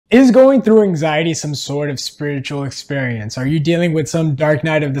Is going through anxiety some sort of spiritual experience? Are you dealing with some dark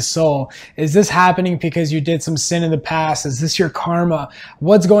night of the soul? Is this happening because you did some sin in the past? Is this your karma?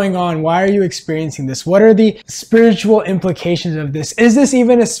 What's going on? Why are you experiencing this? What are the spiritual implications of this? Is this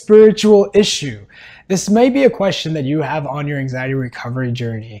even a spiritual issue? This may be a question that you have on your anxiety recovery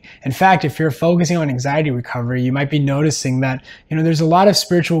journey. In fact, if you're focusing on anxiety recovery, you might be noticing that, there's a lot of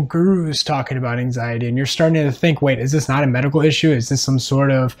spiritual gurus talking about anxiety, and you're starting to think, wait, is this not a medical issue? Is this some sort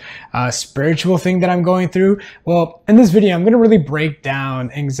of spiritual thing that I'm going through? Well, in this video, I'm going to really break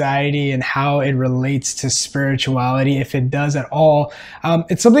down anxiety and how it relates to spirituality, if it does at all.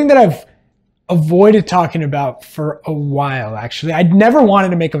 It's something that I've avoided talking about for a while, actually. I'd never wanted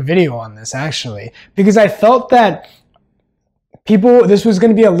to make a video on this, actually, because I felt that this was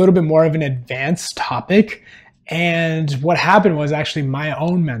going to be a little bit more of an advanced topic. And what happened was actually my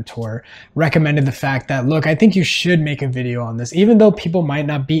own mentor recommended the fact that, look, I think you should make a video on this. Even though people might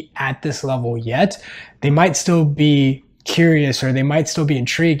not be at this level yet, they might still be curious, or they might still be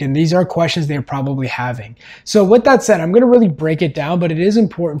intrigued, and these are questions they're probably having. So with that said, I'm going to really break it down, but it is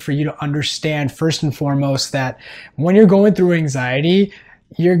important for you to understand first and foremost that when you're going through anxiety,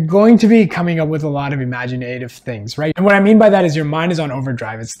 you're going to be coming up with a lot of imaginative things, right? And what I mean by that is your mind is on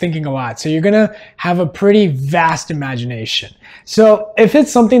overdrive. It's thinking a lot. So you're going to have a pretty vast imagination. So if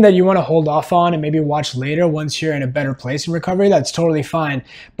it's something that you want to hold off on and maybe watch later once you're in a better place in recovery, that's totally fine.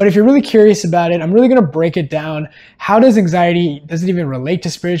 But if you're really curious about it, I'm really going to break it down. How does anxiety, does it even relate to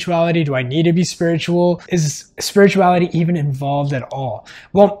spirituality? Do I need to be spiritual? Is spirituality even involved at all?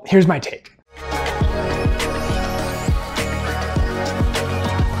 Well, here's my take.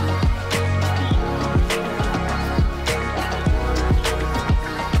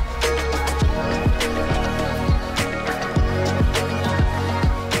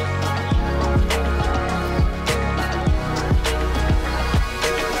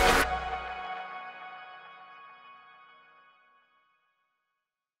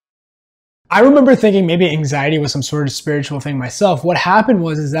 I remember thinking maybe anxiety was some sort of spiritual thing myself. What happened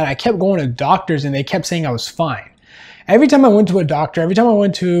was that I kept going to doctors and they kept saying I was fine. Every time I went to a doctor, every time I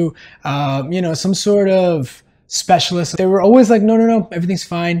went to, some sort of specialist, they were always like, no, everything's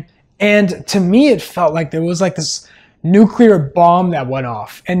fine. And to me, it felt like there was like this nuclear bomb that went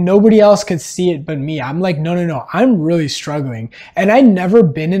off and nobody else could see it but me. I'm like, no, I'm really struggling. And I'd never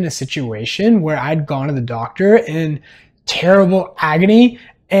been in a situation where I'd gone to the doctor in terrible agony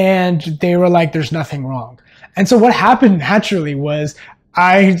and they were like, there's nothing wrong. And so what happened naturally was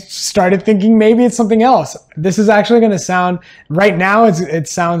I started thinking maybe it's something else. This is actually going to sound, right now it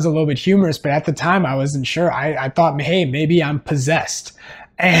sounds a little bit humorous, but at the time I wasn't sure. I thought, hey, maybe I'm possessed.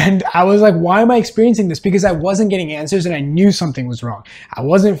 And I was like, why am I experiencing this? Because I wasn't getting answers and I knew something was wrong. I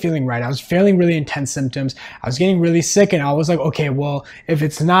wasn't feeling right. I was feeling really intense symptoms. I was getting really sick and I was like, okay, well, if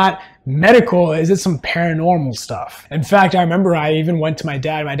it's not medical, is it some paranormal stuff? In fact, I remember I even went to my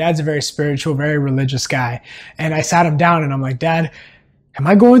dad. My dad's a very spiritual, very religious guy. And I sat him down and I'm like, Dad, am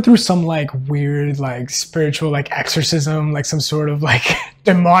I going through some like weird, like spiritual, like exorcism, like some sort of like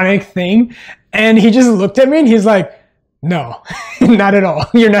demonic thing? And he just looked at me and he's like, no, not at all.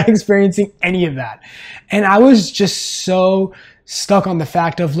 You're not experiencing any of that. And I was just so stuck on the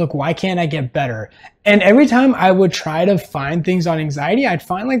fact of, look, why can't I get better? And every time I would try to find things on anxiety, I'd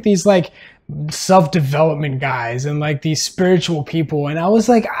find like these like self-development guys and like these spiritual people. And I was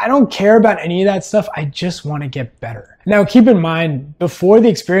like, I don't care about any of that stuff. I just want to get better. Now, keep in mind, before the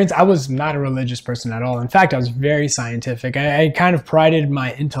experience, I was not a religious person at all. In fact, I was very scientific. I kind of prided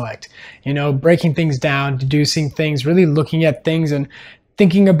my intellect, breaking things down, deducing things, really looking at things and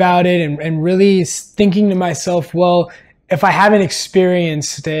thinking about it and really thinking to myself, well, if I haven't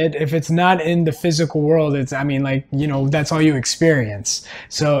experienced it, if it's not in the physical world, that's all you experience.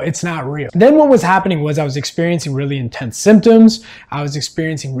 So it's not real. Then what was happening was I was experiencing really intense symptoms. I was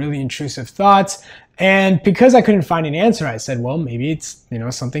experiencing really intrusive thoughts. And because I couldn't find an answer, I said, well, maybe it's,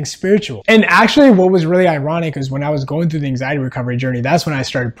 something spiritual. And actually what was really ironic is when I was going through the anxiety recovery journey, that's when I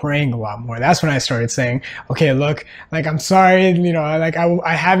started praying a lot more. That's when I started saying, okay, look, like, I'm sorry,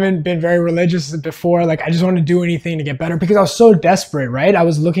 I haven't been very religious before. Like, I just want to do anything to get better because I was so desperate, right? I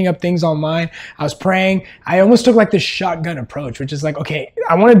was looking up things online. I was praying. I almost took like this shotgun approach, which is like, okay,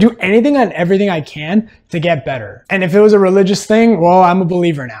 I want to do anything and everything I can to get better. And if it was a religious thing, well, I'm a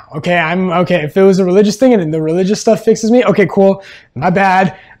believer now. Okay, if it was a religious thing and the religious stuff fixes me, okay, cool, my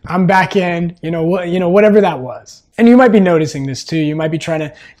bad, I'm back in, whatever that was. And you might be noticing this too. You might be trying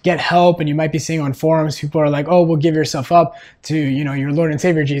to get help and you might be seeing on forums, people are like, oh, well, give yourself up to, your Lord and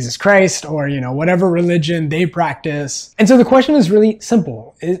Savior, Jesus Christ, or, whatever religion they practice. And so the question is really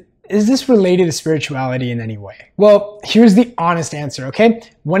simple. is this related to spirituality in any way? Well, here's the honest answer, okay?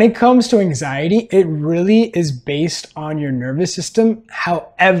 When it comes to anxiety, it really is based on your nervous system.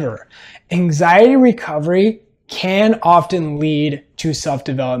 However, anxiety recovery can often lead to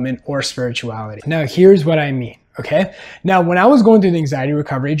self-development or spirituality. Now, here's what I mean, okay? Now, when I was going through the anxiety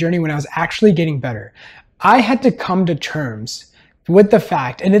recovery journey, when I was actually getting better, I had to come to terms with the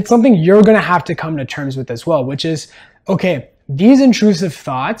fact, and it's something you're gonna have to come to terms with as well, which is, okay, these intrusive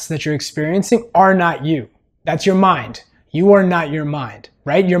thoughts that you're experiencing are not you. That's your mind. You are not your mind,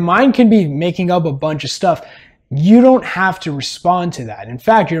 right? Your mind can be making up a bunch of stuff. You don't have to respond to that. In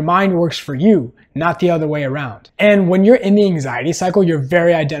fact, your mind works for you, not the other way around. And when you're in the anxiety cycle, you're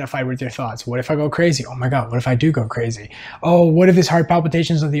very identified with your thoughts. What if I go crazy? Oh my God, what if I do go crazy? Oh, what if this heart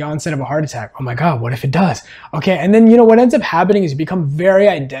palpitations are the onset of a heart attack? Oh my God, what if it does? Okay, and then what ends up happening is you become very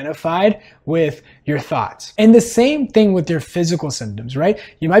identified with your thoughts. And the same thing with your physical symptoms, right?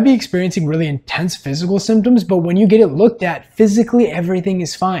 You might be experiencing really intense physical symptoms, but when you get it looked at, physically everything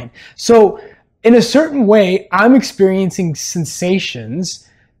is fine. So in a certain way, I'm experiencing sensations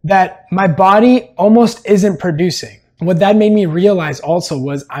that my body almost isn't producing. What that made me realize also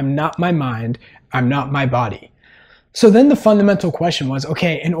was I'm not my mind, I'm not my body. So then the fundamental question was,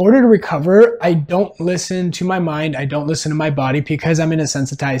 okay, in order to recover, I don't listen to my mind, I don't listen to my body because I'm in a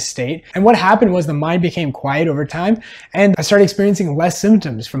sensitized state. And what happened was the mind became quiet over time and I started experiencing less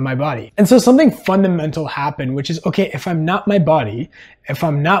symptoms from my body. And so something fundamental happened, which is, okay, if I'm not my body, if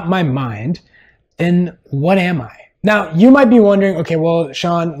I'm not my mind, then what am I? Now, you might be wondering, okay, well,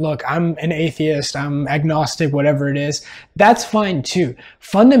 Shaan, look, I'm an atheist, I'm agnostic, whatever it is. That's fine too.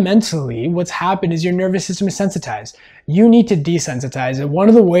 Fundamentally, what's happened is your nervous system is sensitized. You need to desensitize it. One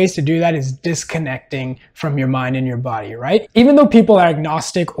of the ways to do that is disconnecting from your mind and your body, right? Even though people are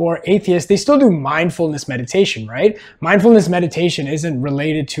agnostic or atheist, they still do mindfulness meditation, right? Mindfulness meditation isn't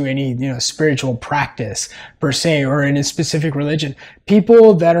related to any, spiritual practice per se or in a specific religion.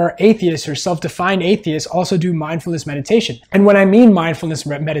 People that are atheists or self-defined atheists also do mindfulness meditation. And when I mean mindfulness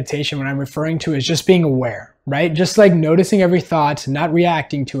meditation, what I'm referring to is just being aware, right? Just like noticing every thought, not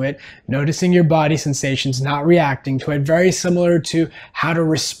reacting to it, noticing your body sensations, not reacting to it, very similar to how to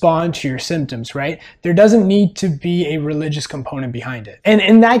respond to your symptoms, right? There doesn't need to be a religious component behind it. And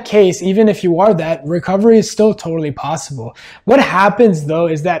in that case, even if you are that, recovery is still totally possible. What happens though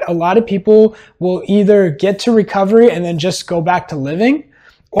is that a lot of people will either get to recovery and then just go back to living,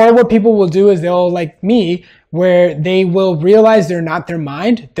 or what people will do is they'll, like me, where they will realize they're not their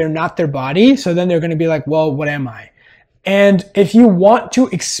mind, they're not their body. So then they're going to be like, well, what am I? And if you want to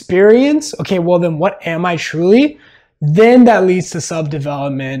experience, okay, well then what am I truly? Then that leads to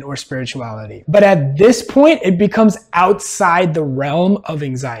self-development or spirituality. But at this point, it becomes outside the realm of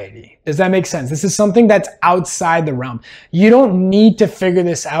anxiety. Does that make sense? This is something that's outside the realm. You don't need to figure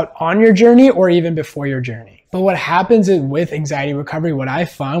this out on your journey or even before your journey. But what happens is with anxiety recovery, what I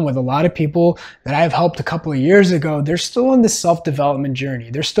found with a lot of people that I've helped a couple of years ago, they're still on this self-development journey.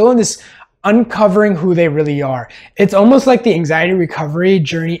 They're still in this uncovering who they really are. It's almost like the anxiety recovery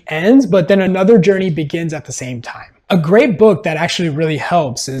journey ends, but then another journey begins at the same time. A great book that actually really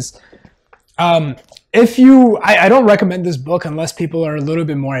helps is, I don't recommend this book unless people are a little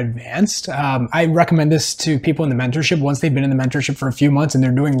bit more advanced. I recommend this to people in the mentorship once they've been in the mentorship for a few months and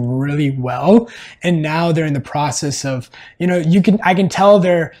they're doing really well. And now they're in the process of, I can tell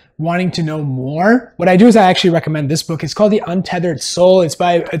they're wanting to know more. What I do is I actually recommend this book. It's called The Untethered Soul. It's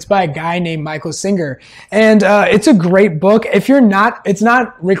by a guy named Michael Singer. And it's a great book. It's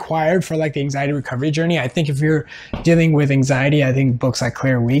not required for like the anxiety recovery journey. I think if you're dealing with anxiety, I think books like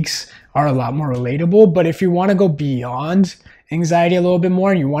Clear Weeks are a lot more relatable. But if you want to go beyond anxiety a little bit more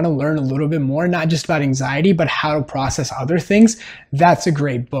and you want to learn a little bit more, not just about anxiety, but how to process other things, that's a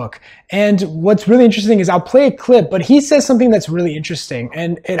great book. And what's really interesting is I'll play a clip, but he says something that's really interesting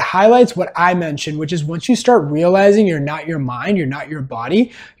and it highlights what I mentioned, which is once you start realizing you're not your mind, you're not your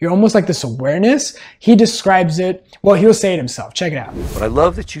body, you're almost like this awareness. He describes it, well, he'll say it himself. Check it out. What I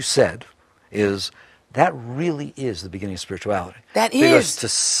love that you said is that really is the beginning of spirituality. That is. Because to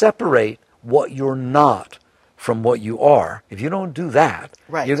separate what you're not from what you are, if you don't do that,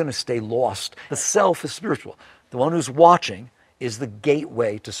 right, you're going to stay lost. The self is spiritual. The one who's watching is the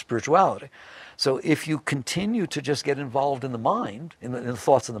gateway to spirituality. So if you continue to just get involved in the mind, in the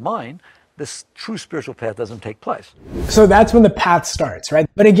thoughts of the mind, this true spiritual path doesn't take place. So that's when the path starts, right?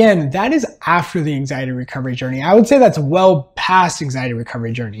 But again, that is after the anxiety recovery journey. I would say that's well past anxiety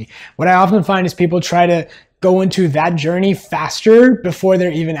recovery journey. What I often find is people try to go into that journey faster before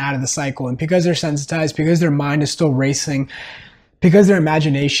they're even out of the cycle. And because they're sensitized, because their mind is still racing, because their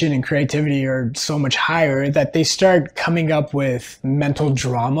imagination and creativity are so much higher that they start coming up with mental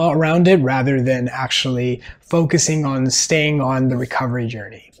drama around it rather than actually focusing on staying on the recovery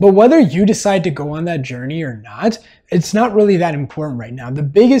journey. But whether you decide to go on that journey or not, it's not really that important right now. The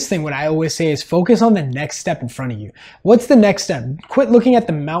biggest thing, what I always say, is focus on the next step in front of you. What's the next step? Quit looking at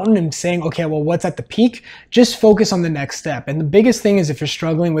the mountain and saying, okay, well, what's at the peak? Just focus on the next step. And the biggest thing is, if you're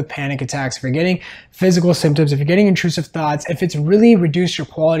struggling with panic attacks, if you're getting physical symptoms, if you're getting intrusive thoughts, if it's really reduced your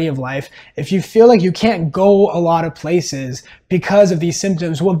quality of life, if you feel like you can't go a lot of places because of these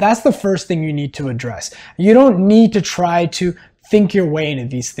symptoms, well, that's the first thing you need to address. You don't need to try to think your way into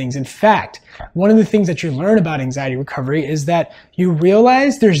these things. In fact, one of the things that you learn about anxiety recovery is that you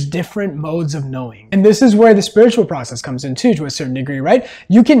realize there's different modes of knowing. And this is where the spiritual process comes in too, to a certain degree, right?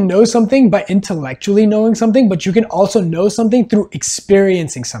 You can know something by intellectually knowing something, but you can also know something through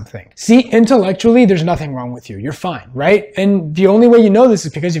experiencing something. See, intellectually, there's nothing wrong with you. You're fine, right? And the only way you know this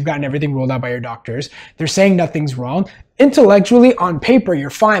is because you've gotten everything ruled out by your doctors. They're saying nothing's wrong. Intellectually, on paper,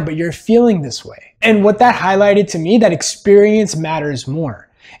 you're fine, but you're feeling this way. And what that highlighted to me, that experience matters more.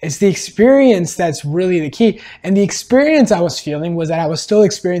 It's the experience that's really the key. And the experience I was feeling was that I was still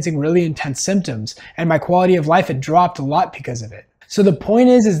experiencing really intense symptoms, and my quality of life had dropped a lot because of it. So the point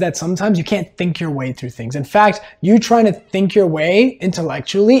is that sometimes you can't think your way through things. In fact, you trying to think your way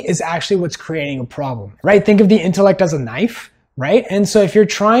intellectually is actually what's creating a problem, right? Think of the intellect as a knife, right? And so if you're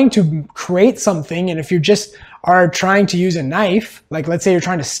trying to create something, and if you just are trying to use a knife, like let's say you're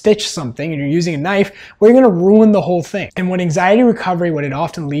trying to stitch something and you're using a knife, well, you're going to ruin the whole thing. And when anxiety recovery, what it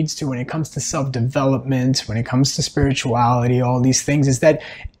often leads to when it comes to self-development, when it comes to spirituality, all these things, is that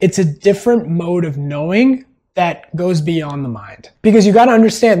it's a different mode of knowing that goes beyond the mind. Because you got to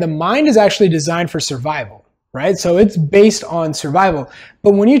understand, the mind is actually designed for survival, right? So it's based on survival.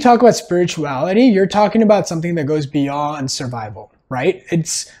 But when you talk about spirituality, you're talking about something that goes beyond survival, right?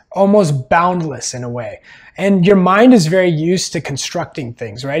 It's almost boundless in a way. And your mind is very used to constructing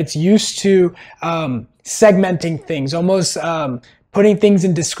things, right? It's used to segmenting things, almost putting things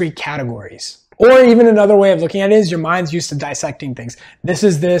in discrete categories. Or even another way of looking at it is your mind's used to dissecting things. This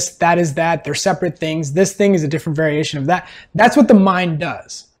is this, that is that, they're separate things. This thing is a different variation of that. That's what the mind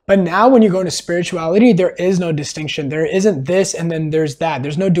does. But now when you go into spirituality, there is no distinction. There isn't this and then there's that.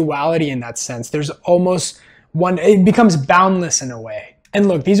 There's no duality in that sense. There's almost one, it becomes boundless in a way. And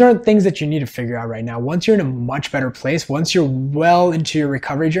look, these aren't things that you need to figure out right now. Once you're in a much better place, once you're well into your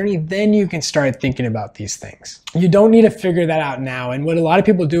recovery journey, then you can start thinking about these things. You don't need to figure that out now. And what a lot of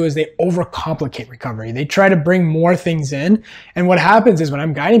people do is they overcomplicate recovery. They try to bring more things in. And what happens is when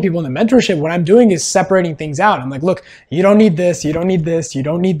I'm guiding people in the mentorship, what I'm doing is separating things out. I'm like, look, you don't need this, you don't need this, you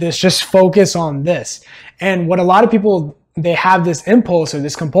don't need this, just focus on this. And what a lot of people, they have this impulse or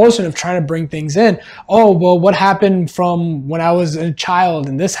this compulsion of trying to bring things in. Oh, well, what happened from when I was a child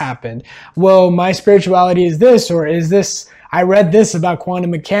and this happened? Well, my spirituality is this, or is this, I read this about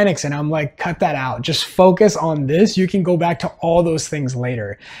quantum mechanics, and I'm like, cut that out. Just focus on this. You can go back to all those things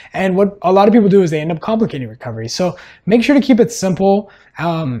later. And what a lot of people do is they end up complicating recovery. So make sure to keep it simple.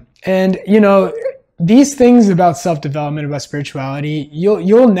 And you know, these things about self-development, about spirituality,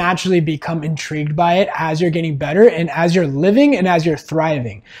 you'll naturally become intrigued by it as you're getting better and as you're living and as you're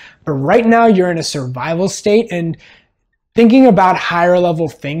thriving. But right now you're in a survival state, and thinking about higher level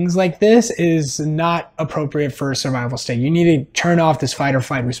things like this is not appropriate for a survival state. You need to turn off this fight or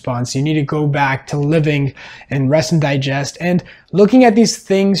flight response. You need to go back to living and rest and digest and looking at these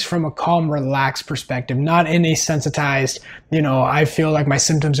things from a calm, relaxed perspective, not in a sensitized, you know, I feel like my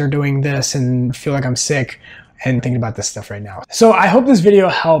symptoms are doing this and feel like I'm sick and thinking about this stuff right now. So I hope this video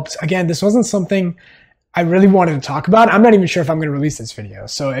helped. Again, this wasn't something I really wanted to talk about. I'm not even sure if I'm going to release this video.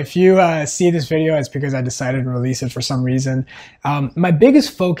 So if you see this video, it's because I decided to release it for some reason. My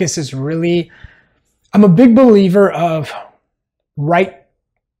biggest focus is really, I'm a big believer of right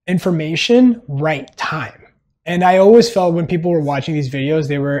information, right time. And I always felt when people were watching these videos,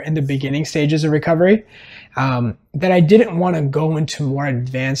 they were in the beginning stages of recovery, that I didn't want to go into more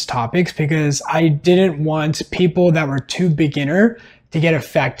advanced topics because I didn't want people that were too beginner to get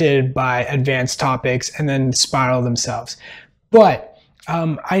affected by advanced topics and then spiral themselves. But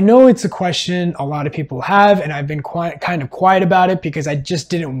I know it's a question a lot of people have, and I've been kind of quiet about it because I just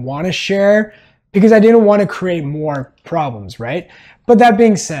didn't want to share, because I didn't want to create more problems, right? But that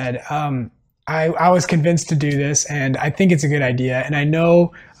being said, I was convinced to do this, and I think it's a good idea. And I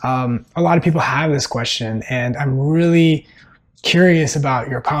know a lot of people have this question, and I'm really curious about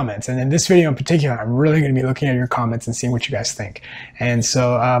your comments. And in this video in particular, I'm really going to be looking at your comments and seeing what you guys think. And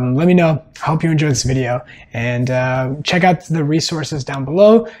so let me know. I hope you enjoyed this video, and check out the resources down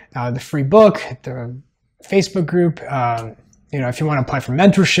below, the free book, the Facebook group, if you want to apply for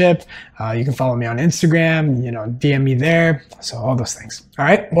mentorship, you can follow me on Instagram, DM me there. So all those things. All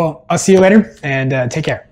right. Well, I'll see you later and take care.